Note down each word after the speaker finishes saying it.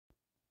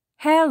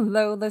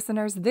Hello,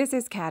 listeners. This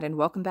is Kat, and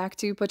welcome back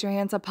to Put Your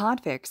Hands Up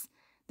Podfics.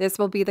 This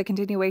will be the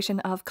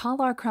continuation of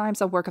Call Our Crimes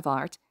a Work of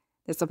Art.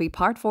 This will be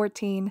Part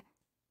 14,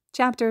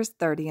 Chapters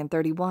 30 and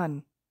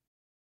 31.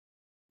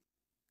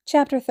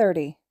 Chapter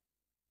 30.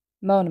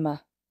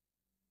 Monoma.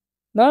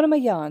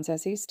 Monoma yawns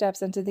as he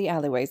steps into the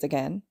alleyways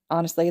again.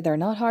 Honestly, they're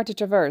not hard to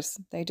traverse.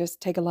 They just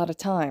take a lot of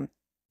time.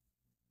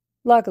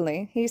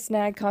 Luckily, he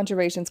snagged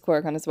Conjuration's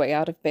quirk on his way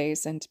out of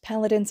base and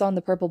Paladin's on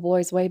the Purple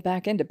Boy's way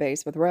back into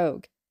base with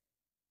Rogue.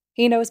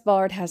 He knows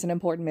Bard has an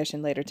important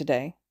mission later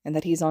today, and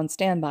that he's on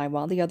standby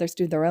while the others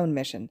do their own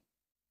mission.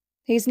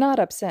 He's not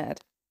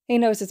upset. He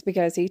knows it's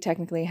because he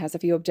technically has a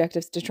few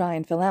objectives to try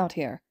and fill out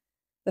here.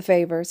 The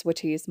favors,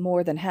 which he's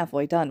more than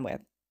halfway done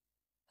with.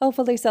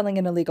 Hopefully selling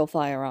an illegal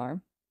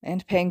firearm,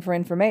 and paying for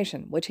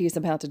information, which he's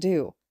about to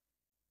do.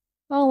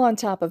 All on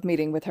top of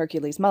meeting with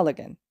Hercules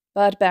Mulligan.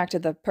 But back to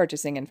the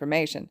purchasing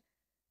information.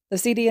 The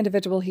seedy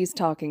individual he's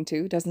talking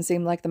to doesn't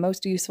seem like the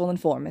most useful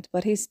informant,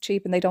 but he's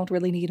cheap and they don't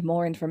really need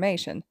more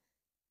information.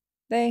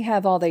 They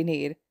have all they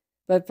need,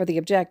 but for the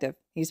objective,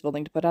 he's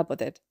willing to put up with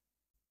it.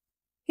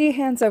 He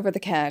hands over the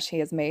cash he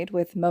has made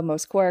with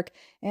Momo's quirk,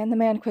 and the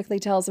man quickly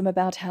tells him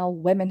about how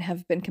women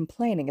have been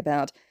complaining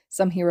about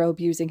some hero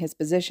abusing his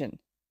position.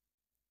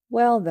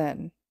 Well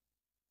then,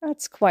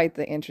 that's quite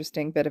the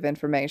interesting bit of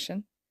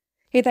information.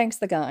 He thanks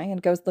the guy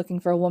and goes looking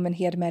for a woman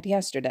he had met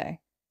yesterday.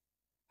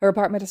 Her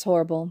apartment is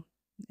horrible,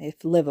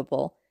 if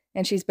livable,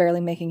 and she's barely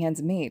making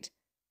ends meet.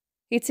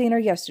 He'd seen her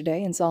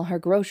yesterday and saw her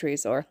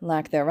groceries, or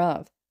lack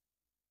thereof.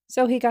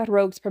 So he got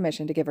Rogue's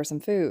permission to give her some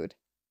food.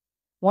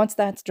 Once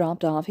that's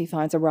dropped off, he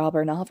finds a robber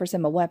and offers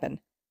him a weapon.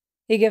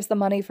 He gives the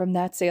money from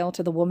that sale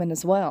to the woman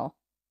as well,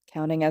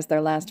 counting as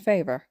their last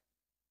favor.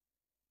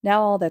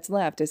 Now all that's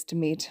left is to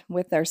meet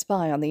with their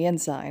spy on the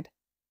inside.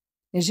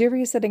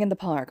 Nijiri is sitting in the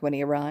park when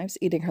he arrives,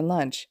 eating her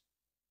lunch.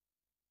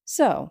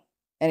 So,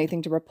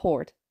 anything to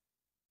report?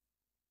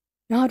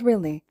 Not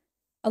really.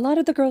 A lot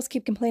of the girls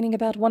keep complaining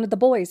about one of the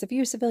boys, a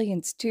few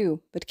civilians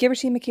too, but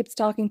Kirishima keeps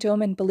talking to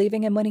him and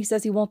believing him when he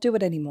says he won't do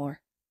it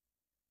anymore.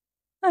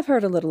 I've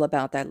heard a little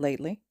about that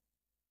lately.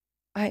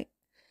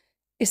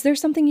 Is there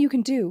something you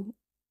can do?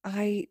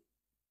 I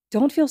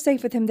don't feel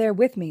safe with him there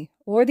with me,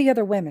 or the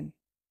other women.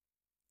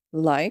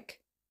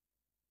 Like?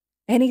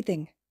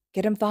 Anything.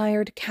 Get him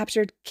fired,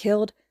 captured,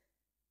 killed.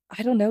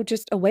 I don't know,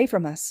 just away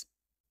from us.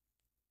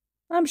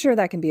 I'm sure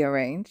that can be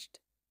arranged.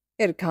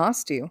 It'd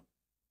cost you.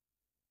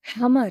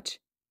 How much?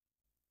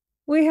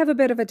 We have a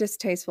bit of a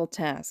distasteful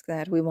task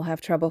that we will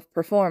have trouble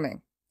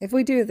performing. If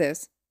we do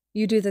this,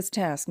 you do this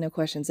task, no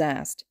questions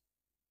asked.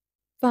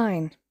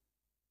 Fine.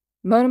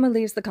 Monoma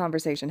leaves the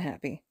conversation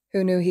happy.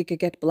 Who knew he could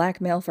get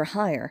blackmail for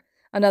hire,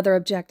 another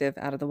objective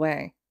out of the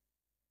way.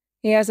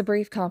 He has a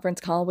brief conference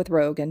call with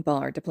Rogue and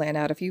Bard to plan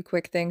out a few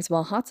quick things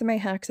while Hatsume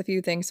hacks a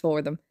few things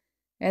for them,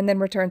 and then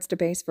returns to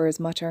base for his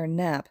much-earned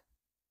nap.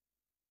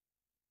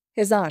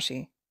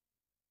 Hisashi.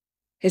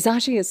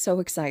 Hisashi is so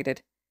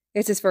excited.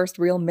 It's his first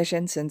real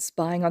mission since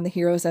spying on the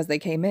heroes as they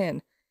came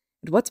in.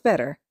 And what's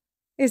better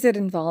is it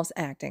involves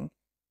acting.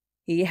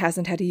 He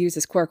hasn't had to use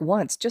his quirk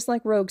once, just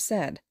like Rogue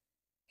said.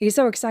 He's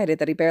so excited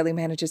that he barely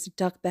manages to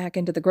duck back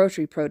into the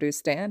grocery produce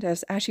stand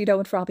as Ashido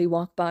and Froppy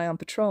walk by on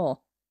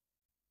patrol.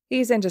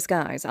 He's in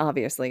disguise,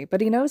 obviously, but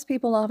he knows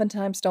people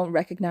oftentimes don't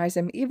recognize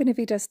him even if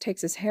he just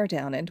takes his hair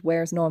down and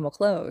wears normal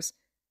clothes.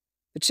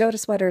 But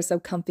Shota's sweater is so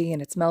comfy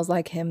and it smells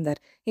like him that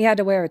he had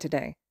to wear it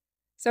today.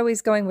 So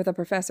he's going with a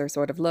professor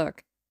sort of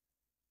look.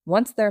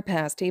 Once they're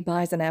past, he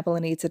buys an apple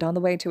and eats it on the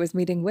way to his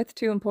meeting with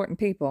two important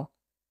people.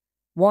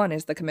 One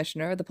is the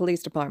commissioner of the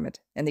police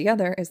department, and the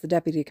other is the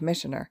deputy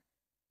commissioner.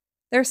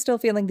 They're still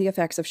feeling the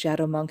effects of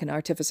Shadow Monk and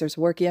Artificer's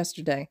work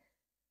yesterday.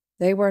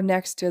 They were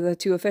next to the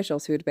two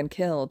officials who'd been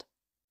killed.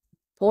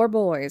 Poor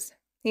boys.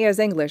 He has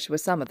English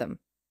with some of them.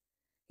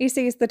 He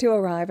sees the two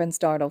arrive and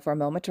startle for a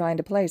moment, trying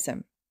to place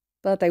him.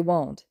 But they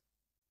won't.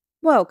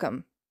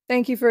 Welcome.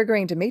 Thank you for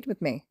agreeing to meet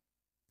with me.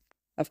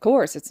 Of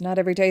course, it's not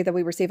every day that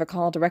we receive a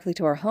call directly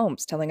to our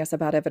homes telling us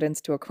about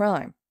evidence to a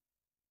crime.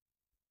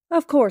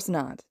 Of course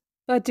not.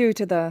 But due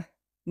to the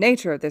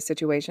nature of this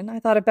situation, I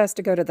thought it best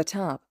to go to the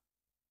top.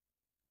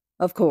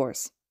 Of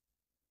course.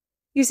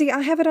 You see,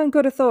 I have it on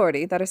good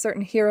authority that a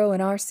certain hero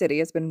in our city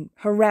has been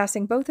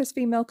harassing both his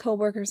female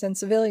co-workers and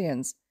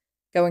civilians,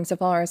 going so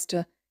far as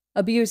to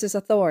abuse his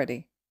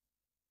authority.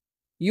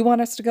 You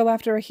want us to go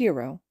after a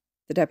hero?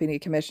 The deputy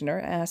commissioner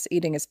asks,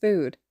 eating his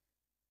food.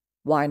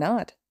 Why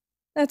not?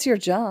 That's your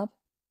job.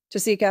 To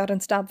seek out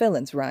and stop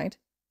villains, right?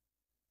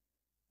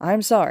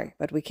 I'm sorry,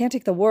 but we can't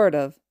take the word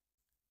of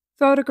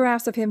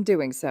photographs of him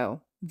doing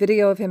so,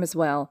 video of him as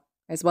well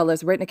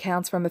as written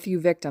accounts from a few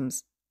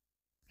victims.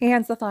 He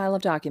hands the file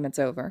of documents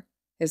over,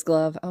 his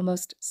glove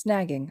almost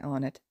snagging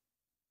on it.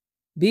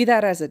 Be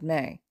that as it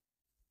may.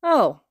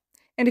 Oh,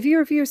 and if you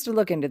refuse to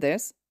look into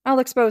this, I'll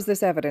expose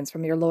this evidence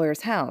from your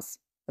lawyer's house.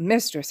 A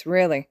mistress,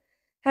 really.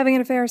 Having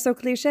an affair is so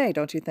cliché,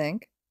 don't you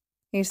think?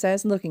 He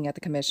says, looking at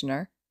the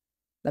commissioner.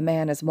 The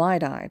man is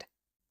wide-eyed.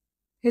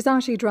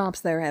 Hisashi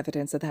drops their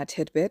evidence of that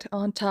tidbit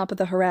on top of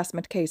the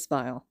harassment case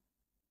file.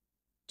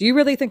 Do you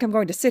really think I'm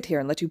going to sit here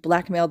and let you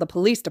blackmail the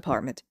police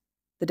department?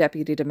 The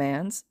deputy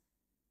demands.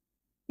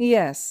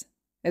 Yes,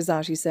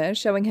 Izashi says,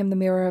 showing him the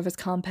mirror of his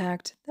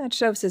compact that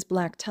shows his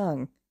black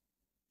tongue.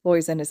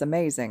 Poison is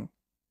amazing.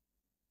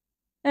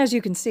 As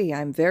you can see,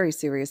 I'm very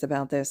serious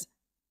about this.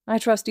 I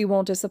trust you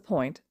won't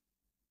disappoint.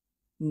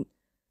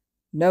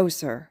 No,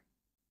 sir.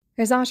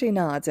 Izashi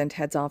nods and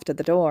heads off to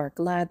the door,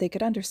 glad they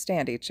could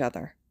understand each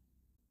other.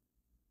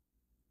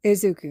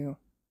 Izuku.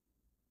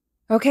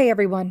 Okay,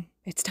 everyone,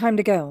 it's time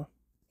to go,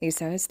 he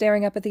says,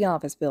 staring up at the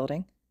office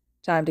building.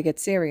 Time to get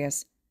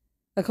serious.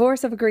 A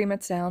chorus of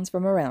agreement sounds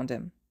from around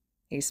him.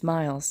 He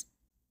smiles.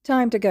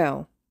 Time to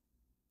go.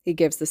 He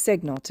gives the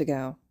signal to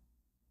go.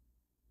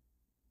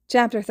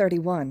 Chapter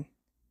 31.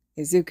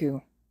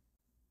 Izuku.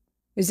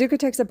 Izuku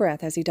takes a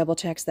breath as he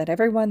double-checks that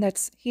everyone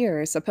that's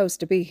here is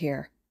supposed to be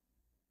here.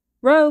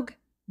 Rogue!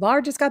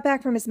 Bard just got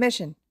back from his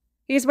mission.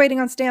 He's waiting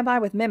on standby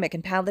with Mimic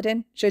and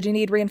Paladin, should you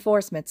need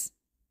reinforcements,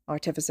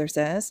 Artificer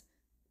says.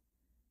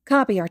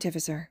 Copy,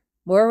 Artificer.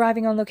 We're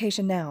arriving on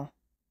location now.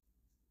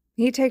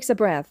 He takes a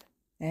breath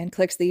and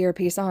clicks the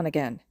earpiece on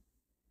again.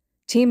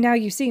 Team, now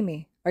you see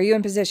me. Are you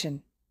in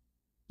position?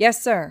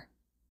 Yes, sir.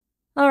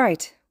 All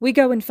right, we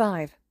go in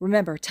 5.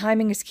 Remember,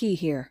 timing is key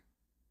here.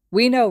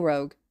 We know,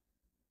 Rogue.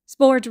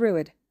 Spore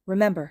Druid.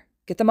 Remember,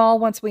 get them all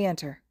once we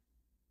enter.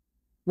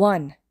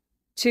 1,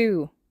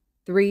 2,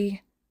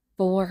 3,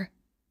 4,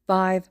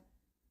 5,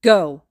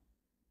 go!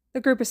 The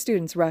group of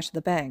students rush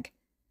the bank.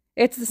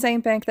 It's the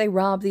same bank they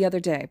robbed the other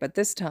day, but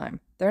this time,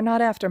 they're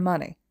not after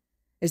money.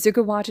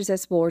 Izuku watches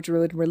as Spore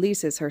Druid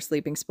releases her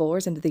sleeping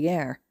spores into the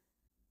air.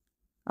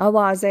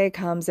 Awaze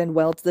comes and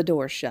welds the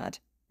doors shut,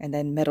 and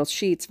then metal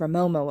sheets from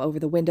Momo over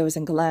the windows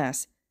and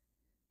glass.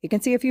 He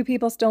can see a few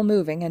people still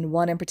moving, and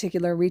one in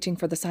particular reaching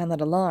for the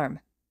silent alarm.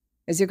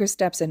 Izuku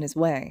steps in his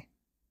way.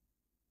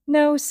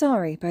 No,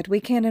 sorry, but we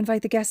can't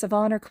invite the guests of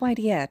honor quite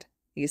yet,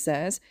 he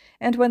says,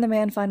 and when the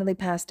man finally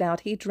passed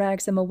out, he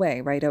drags him away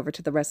right over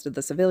to the rest of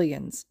the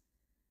civilians.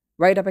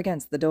 Right up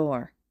against the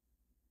door.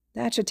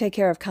 That should take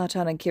care of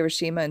Katon and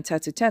Kirishima and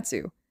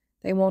Tetsu.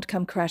 They won't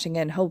come crashing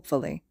in,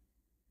 hopefully.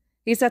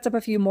 He sets up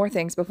a few more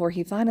things before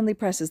he finally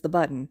presses the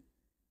button.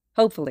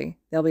 Hopefully,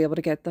 they'll be able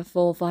to get the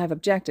full 5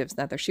 objectives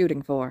that they're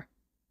shooting for.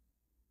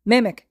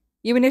 Mimic,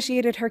 you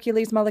initiated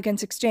Hercules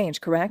Mulligan's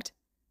exchange, correct?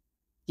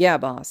 Yeah,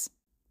 boss.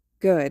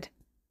 Good.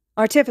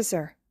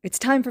 Artificer, it's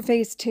time for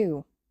Phase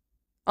 2.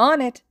 On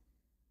it!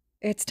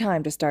 It's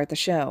time to start the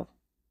show.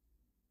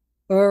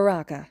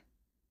 Uraraka.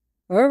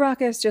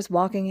 Uraraka is just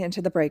walking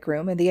into the break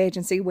room in the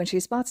agency when she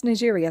spots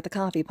Nijiri at the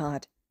coffee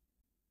pot.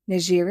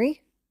 Nijiri?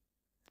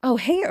 Oh,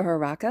 hey,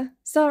 Uraraka.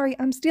 Sorry,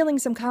 I'm stealing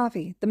some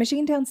coffee. The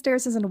machine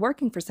downstairs isn't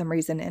working for some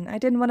reason, and I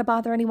didn't want to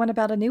bother anyone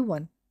about a new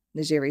one,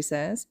 Nijiri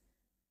says.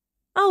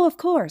 Oh, of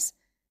course.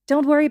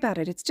 Don't worry about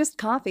it. It's just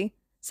coffee.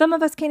 Some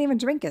of us can't even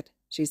drink it,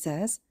 she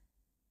says.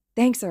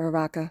 Thanks,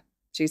 Uraraka,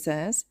 she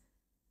says.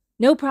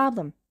 No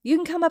problem. You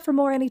can come up for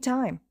more any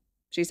time,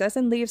 she says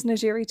and leaves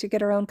Nijiri to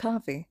get her own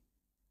coffee.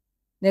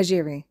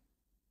 Nijiri.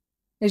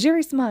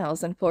 Nijiri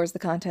smiles and pours the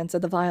contents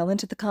of the vial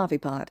into the coffee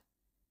pot.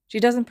 She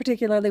doesn't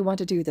particularly want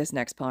to do this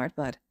next part,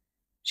 but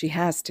she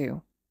has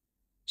to.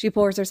 She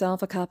pours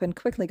herself a cup and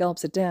quickly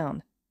gulps it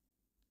down.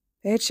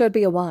 It should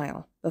be a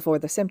while before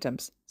the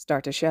symptoms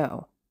start to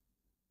show.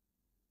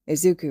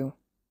 Izuku.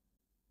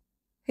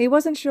 He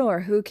wasn't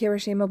sure who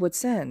Kirishima would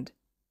send.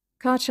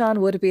 Kachan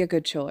would be a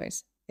good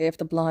choice, if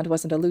the blonde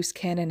wasn't a loose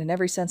cannon in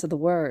every sense of the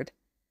word.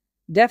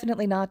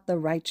 Definitely not the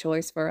right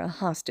choice for a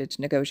hostage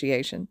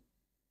negotiation.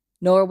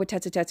 Nor would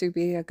Tetsu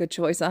be a good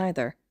choice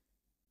either.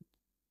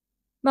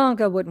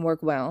 Manga wouldn't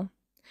work well.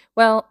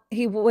 Well,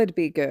 he would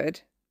be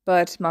good,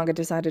 but Manga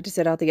decided to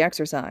sit out the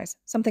exercise.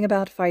 Something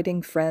about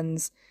fighting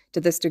friends to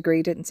this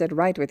degree didn't sit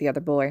right with the other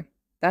boy.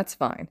 That's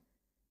fine.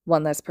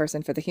 One less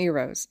person for the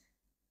heroes.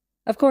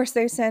 Of course,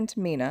 they sent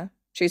Mina.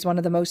 She's one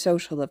of the most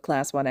social of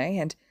Class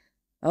 1A, and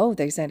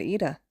they sent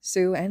Ida,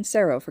 Sue, and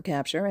Sero for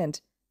capture,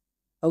 and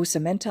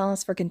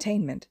Cementos for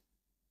containment.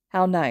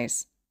 How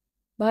nice.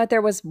 But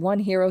there was one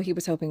hero he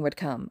was hoping would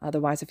come,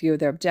 otherwise a few of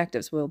their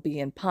objectives will be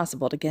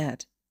impossible to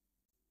get.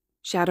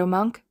 Shadow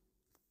Monk?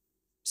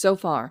 So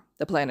far,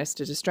 the plan is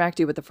to distract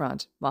you at the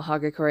front, while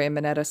Hagakure and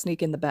Mineta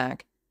sneak in the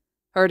back.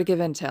 Her to give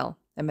intel,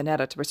 and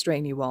Mineta to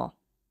restrain you all.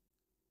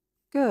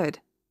 Good.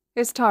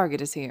 His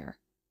target is here.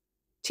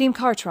 Team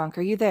Cartrunk,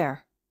 are you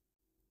there?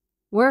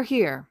 We're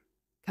here,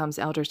 comes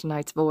Eldritch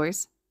Knight's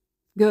voice.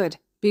 Good.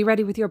 Be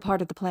ready with your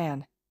part of the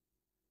plan.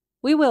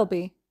 We will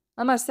be.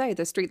 I must say,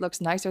 this street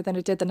looks nicer than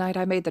it did the night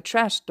I made the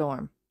trash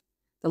storm.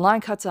 The line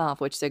cuts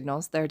off, which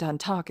signals they're done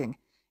talking,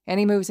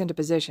 and he moves into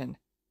position.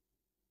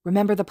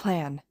 Remember the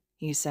plan,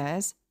 he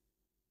says.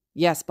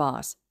 Yes,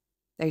 boss,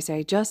 they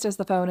say just as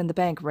the phone in the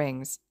bank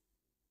rings.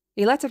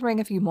 He lets it ring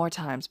a few more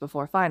times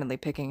before finally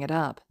picking it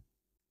up.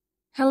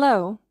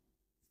 Hello?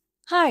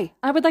 Hi,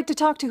 I would like to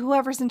talk to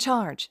whoever's in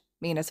charge.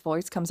 Mina's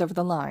voice comes over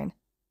the line.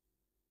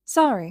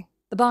 Sorry,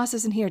 the boss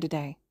isn't here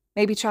today.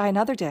 Maybe try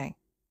another day.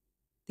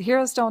 The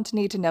heroes don't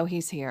need to know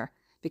he's here,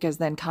 because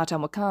then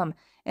Katon will come,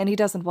 and he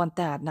doesn't want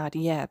that, not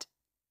yet.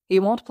 He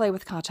won't play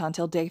with Katon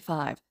till day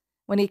 5,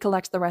 when he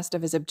collects the rest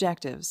of his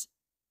objectives.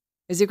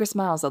 Izuku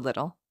smiles a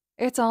little.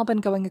 It's all been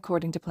going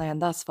according to plan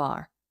thus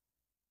far.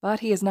 But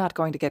he is not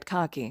going to get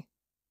cocky.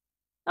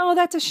 Oh,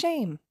 that's a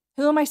shame.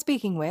 Who am I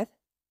speaking with?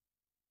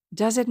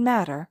 Does it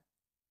matter?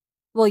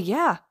 Well,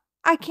 yeah.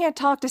 I can't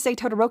talk to say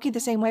Todoroki the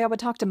same way I would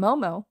talk to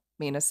Momo,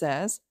 Mina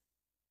says.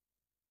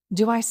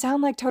 Do I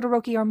sound like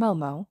Todoroki or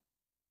Momo?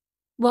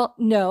 Well,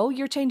 no,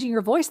 you're changing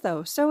your voice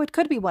though, so it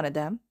could be one of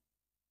them.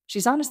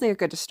 She's honestly a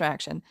good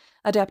distraction,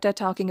 adept at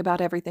talking about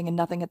everything and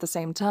nothing at the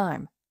same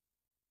time.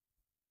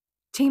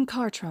 Team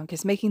Car Trunk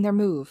is making their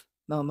move,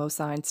 Momo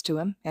signs to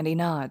him, and he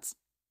nods.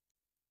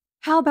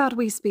 How about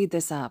we speed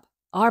this up?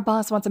 Our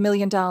boss wants $1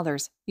 million.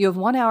 You have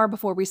 1 hour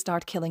before we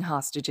start killing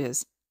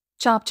hostages.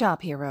 Chop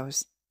chop,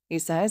 heroes, he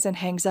says and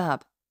hangs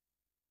up.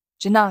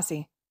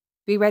 Genasi,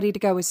 be ready to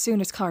go as soon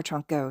as Car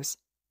Trunk goes.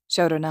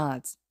 Shoto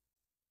nods.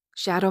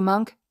 Shadow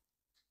Monk?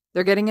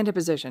 They're getting into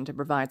position to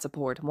provide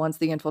support once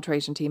the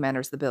infiltration team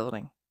enters the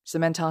building.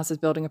 Cementos is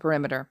building a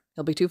perimeter.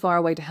 He'll be too far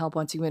away to help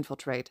once you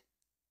infiltrate.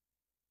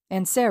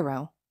 And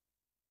Sero?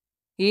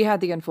 He had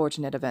the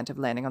unfortunate event of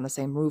landing on the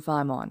same roof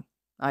I'm on.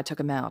 I took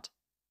him out.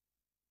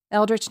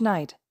 Eldritch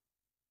Knight.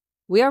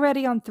 We are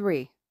ready on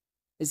 3.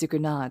 Izuku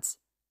nods.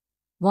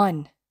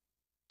 1,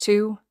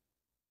 2,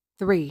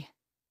 3.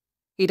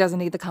 He doesn't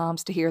need the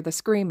comms to hear the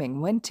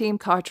screaming when Team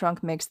Car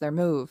Trunk makes their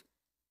move,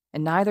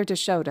 and neither does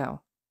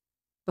Shoto.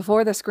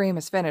 Before the scream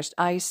is finished,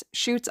 ice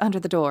shoots under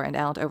the door and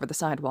out over the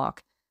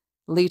sidewalk,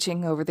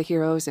 leeching over the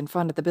heroes in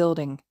front of the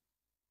building.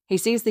 He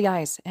sees the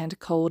ice and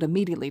cold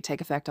immediately take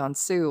effect on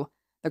Sue,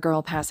 the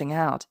girl passing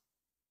out.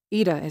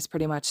 Ida is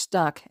pretty much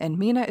stuck, and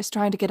Mina is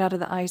trying to get out of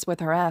the ice with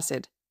her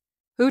acid.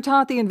 Who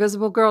taught the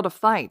invisible girl to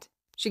fight?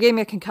 She gave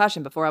me a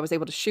concussion before I was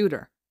able to shoot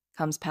her,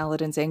 comes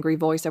Paladin's angry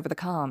voice over the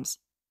comms.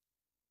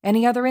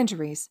 Any other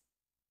injuries?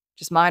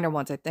 Just minor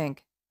ones, I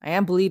think. I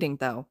am bleeding,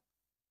 though.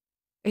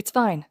 It's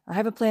fine. I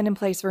have a plan in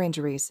place for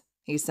injuries,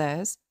 he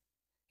says.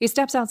 He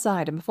steps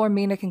outside, and before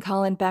Mina can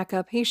call in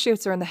backup, he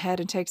shoots her in the head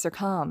and takes her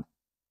comm.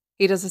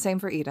 He does the same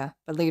for Ida,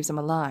 but leaves him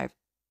alive.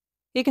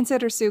 He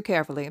considers Sue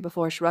carefully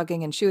before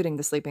shrugging and shooting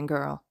the sleeping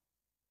girl.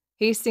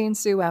 He's seen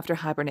Sue after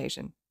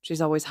hibernation.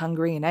 She's always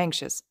hungry and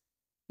anxious.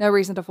 No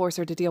reason to force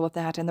her to deal with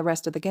that in the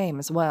rest of the game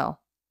as well.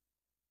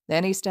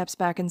 Then he steps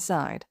back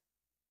inside.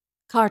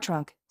 Car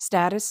Trunk,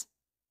 status?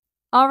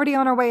 Already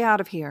on our way out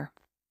of here.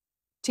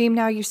 Team,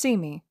 now you see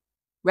me.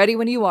 Ready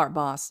when you are,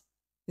 boss.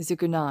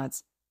 Izuku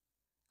nods.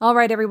 All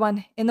right,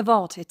 everyone, in the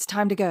vault, it's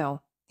time to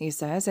go, he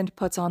says and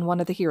puts on one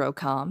of the hero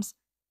comms.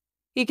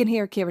 He can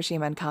hear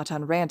Kirishima and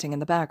Katan ranting in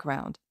the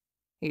background.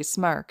 He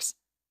smirks.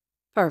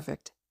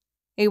 Perfect.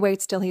 He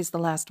waits till he's the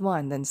last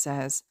one, then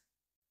says,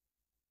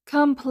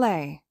 Come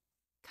play,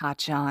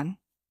 Kachan.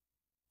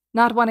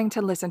 Not wanting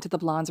to listen to the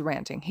blonde's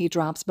ranting, he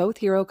drops both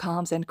hero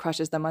comms and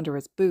crushes them under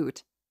his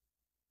boot.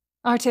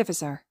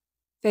 Artificer,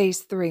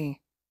 Phase 3.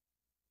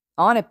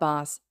 On it,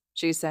 boss,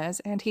 she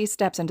says, and he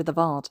steps into the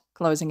vault,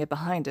 closing it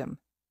behind him.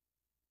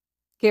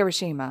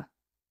 Kirishima.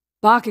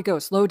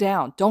 Bakugo, slow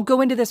down. Don't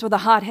go into this with a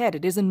hot head.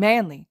 It isn't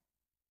manly.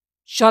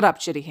 Shut up,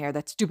 shitty hair.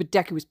 That stupid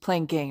Deku is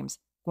playing games.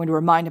 I'm going to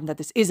remind him that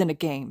this isn't a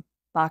game,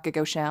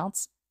 Bakugo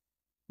shouts.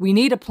 We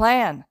need a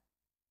plan.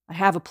 I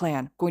have a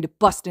plan. I'm going to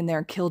bust in there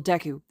and kill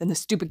Deku. Then the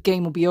stupid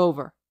game will be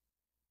over.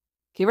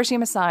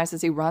 Kirishima sighs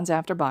as he runs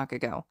after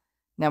Bakugo,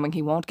 knowing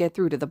he won't get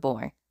through to the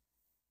boy.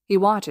 He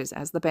watches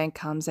as the bank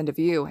comes into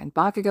view, and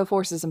Bakugo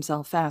forces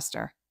himself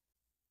faster.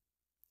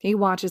 He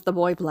watches the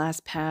boy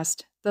blast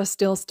past the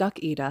still-stuck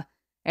Ida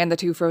and the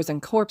 2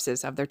 frozen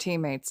corpses of their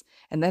teammates,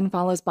 and then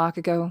follows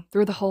Bakugo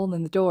through the hole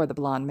in the door the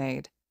blonde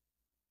made.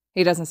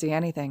 He doesn't see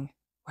anything.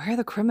 Where are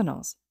the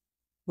criminals?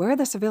 Where are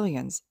the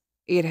civilians?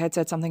 Ida had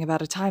said something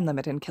about a time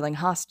limit in killing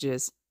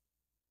hostages.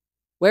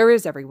 Where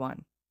is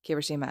everyone?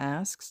 Kirishima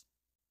asks.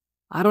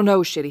 I don't know,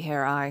 shitty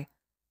hair eye.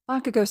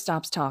 Bakugo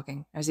stops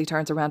talking as he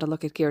turns around to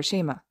look at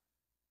Kirishima.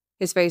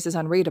 His face is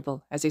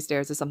unreadable as he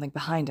stares at something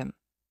behind him.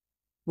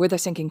 With a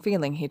sinking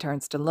feeling, he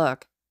turns to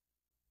look.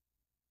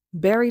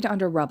 Buried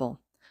under rubble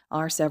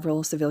are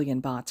several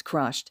civilian bots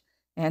crushed,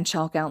 and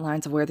chalk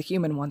outlines of where the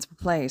human ones were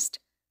placed.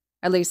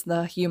 At least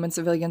the human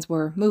civilians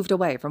were moved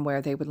away from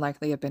where they would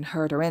likely have been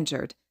hurt or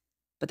injured,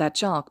 but that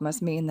chalk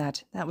must mean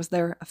that was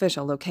their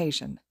official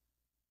location.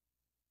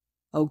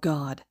 Oh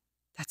God,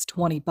 that's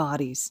 20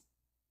 bodies.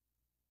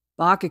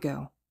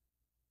 Bakugo.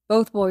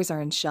 Both boys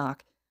are in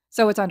shock,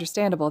 so it's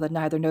understandable that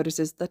neither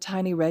notices the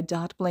tiny red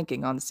dot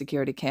blinking on the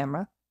security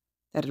camera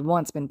that had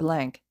once been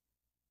blank.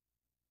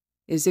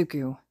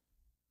 Izuku.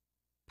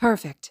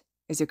 Perfect,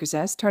 Izuku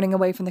says, turning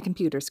away from the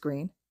computer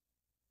screen.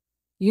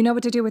 You know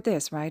what to do with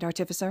this, right,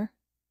 Artificer?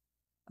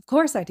 Of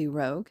course I do,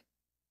 Rogue.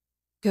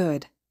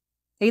 Good.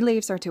 He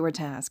leaves her to her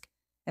task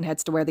and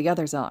heads to where the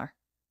others are.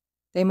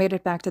 They made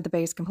it back to the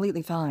base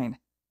completely fine,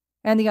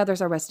 and the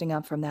others are resting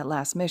up from that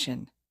last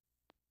mission.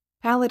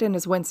 Paladin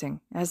is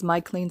wincing as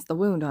Mike cleans the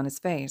wound on his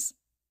face.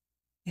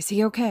 Is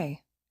he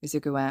okay?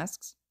 Izuku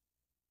asks.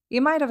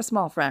 He might have a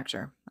small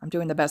fracture. I'm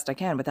doing the best I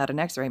can without an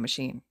X-ray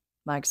machine,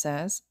 Mike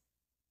says.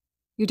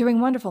 You're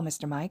doing wonderful,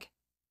 Mr. Mike.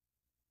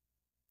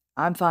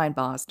 I'm fine,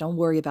 boss. Don't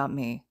worry about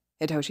me,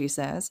 Hitoshi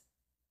says.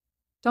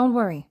 Don't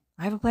worry,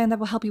 I have a plan that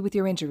will help you with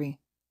your injury.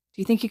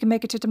 Do you think you can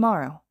make it to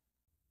tomorrow?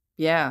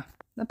 Yeah,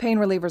 the pain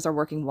relievers are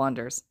working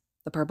wonders,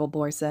 the purple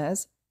boy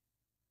says.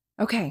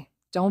 Okay,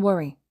 don't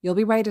worry, you'll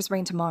be right as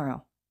rain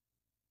tomorrow.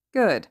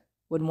 Good,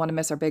 wouldn't want to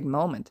miss our big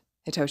moment,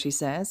 Hitoshi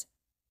says.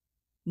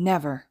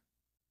 Never.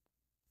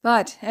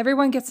 But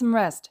everyone get some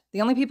rest.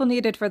 The only people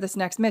needed for this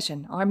next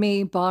mission are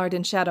me, Bard,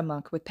 and Shadow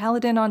Monk, with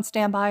Paladin on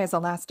standby as a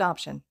last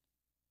option.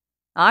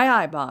 Aye,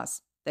 aye,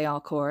 boss, they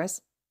all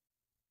chorus.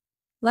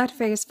 Let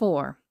Phase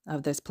 4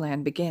 of this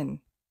plan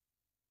begin.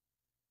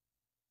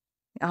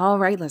 All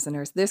right,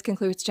 listeners, this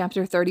concludes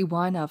Chapter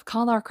 31 of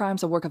Call Our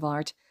Crimes a Work of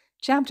Art.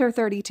 Chapter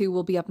 32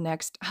 will be up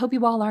next. Hope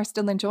you all are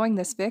still enjoying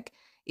this fic.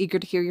 Eager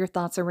to hear your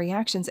thoughts and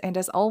reactions, and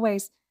as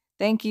always,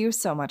 thank you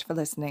so much for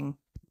listening.